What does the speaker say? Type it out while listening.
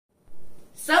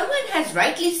Someone has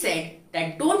rightly said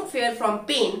that don't fear from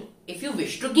pain if you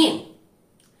wish to gain.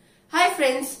 Hi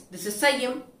friends, this is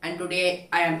Sanyam and today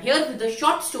I am here with a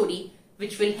short story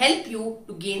which will help you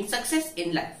to gain success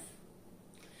in life.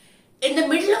 In the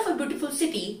middle of a beautiful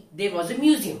city, there was a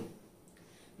museum.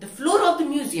 The floor of the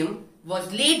museum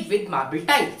was laid with marble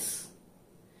tiles.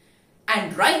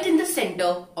 And right in the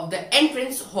center of the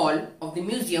entrance hall of the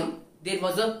museum, there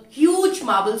was a huge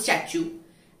marble statue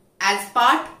as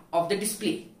part of the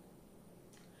display.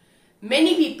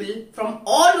 Many people from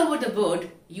all over the world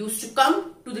used to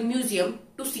come to the museum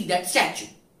to see that statue.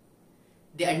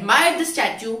 They admired the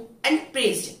statue and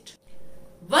praised it.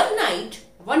 One night,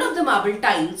 one of the marble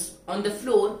tiles on the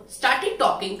floor started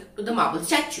talking to the marble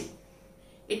statue.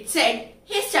 It said,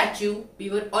 "Hey statue, we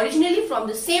were originally from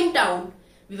the same town.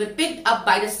 We were picked up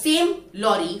by the same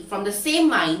lorry from the same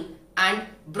mine and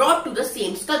brought to the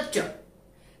same sculpture.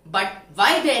 But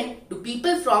why then do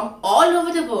people from all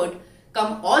over the world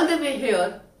come all the way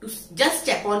here to just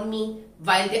step on me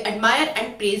while they admire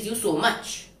and praise you so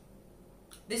much?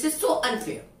 This is so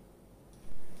unfair."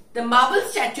 The marble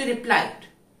statue replied,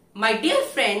 "My dear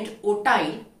friend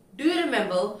Otile, do you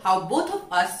remember how both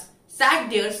of us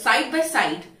sat there side by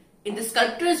side in the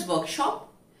sculptor's workshop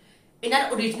in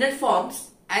our original forms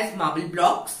as marble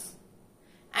blocks?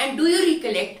 And do you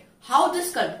recollect how the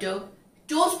sculptor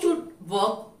chose to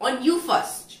work on you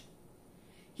first?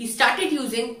 He started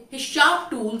using his sharp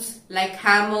tools like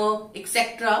hammer,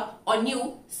 etc. on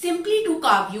you simply to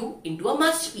carve you into a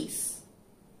masterpiece.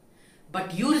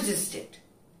 But you resisted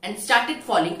and started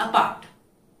falling apart."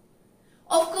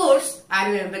 "Of course, I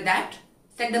remember that,"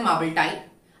 said the marble tile.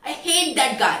 "I hate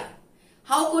that guy.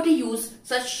 How could he use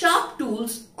such sharp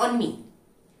tools on me?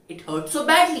 It hurt so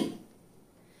badly."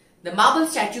 The marble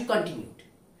statue continued,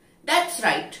 "That's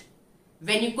right.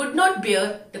 When you could not bear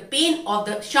the pain of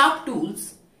the sharp tools,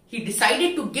 he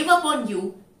decided to give up on you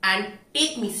and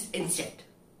take me instead.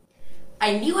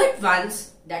 I knew at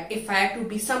once that if I had to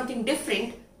be something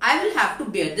different, I will have to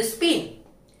bear this pain.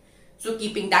 So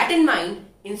keeping that in mind,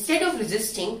 instead of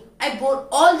resisting, I bore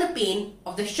all the pain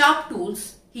of the sharp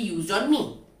tools he used on me."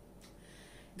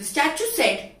 The statue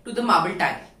said to the marble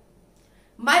tile,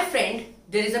 "My friend,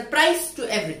 there is a price to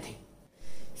everything.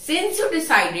 Since you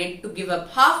decided to give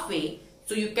up halfway,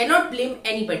 so you cannot blame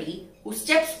anybody who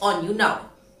steps on you now.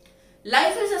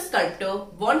 Life as a sculptor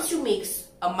wants to make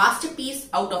a masterpiece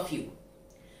out of you.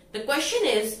 The question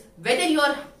is whether you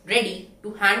are ready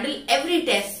to handle every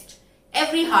test,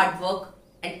 every hard work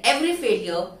and every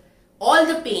failure, all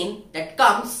the pain that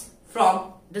comes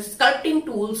from the sculpting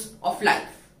tools of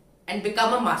life and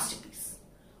become a masterpiece.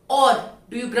 Or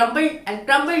do you grumble and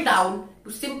crumble down to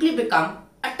simply become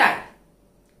a tile?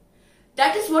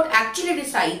 That is what actually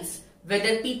decides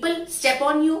whether people step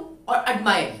on you or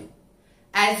admire you,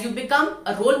 as you become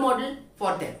a role model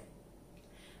for them.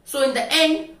 So in the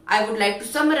end, I would like to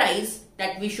summarize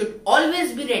that we should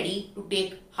always be ready to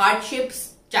take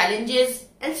hardships, challenges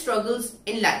and struggles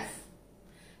in life.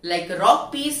 Like a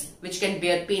rock piece which can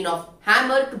bear pain of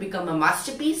hammer to become a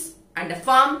masterpiece, and a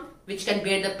farm which can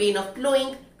bear the pain of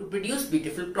plowing to produce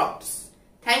beautiful crops.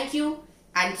 Thank you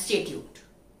and stay tuned.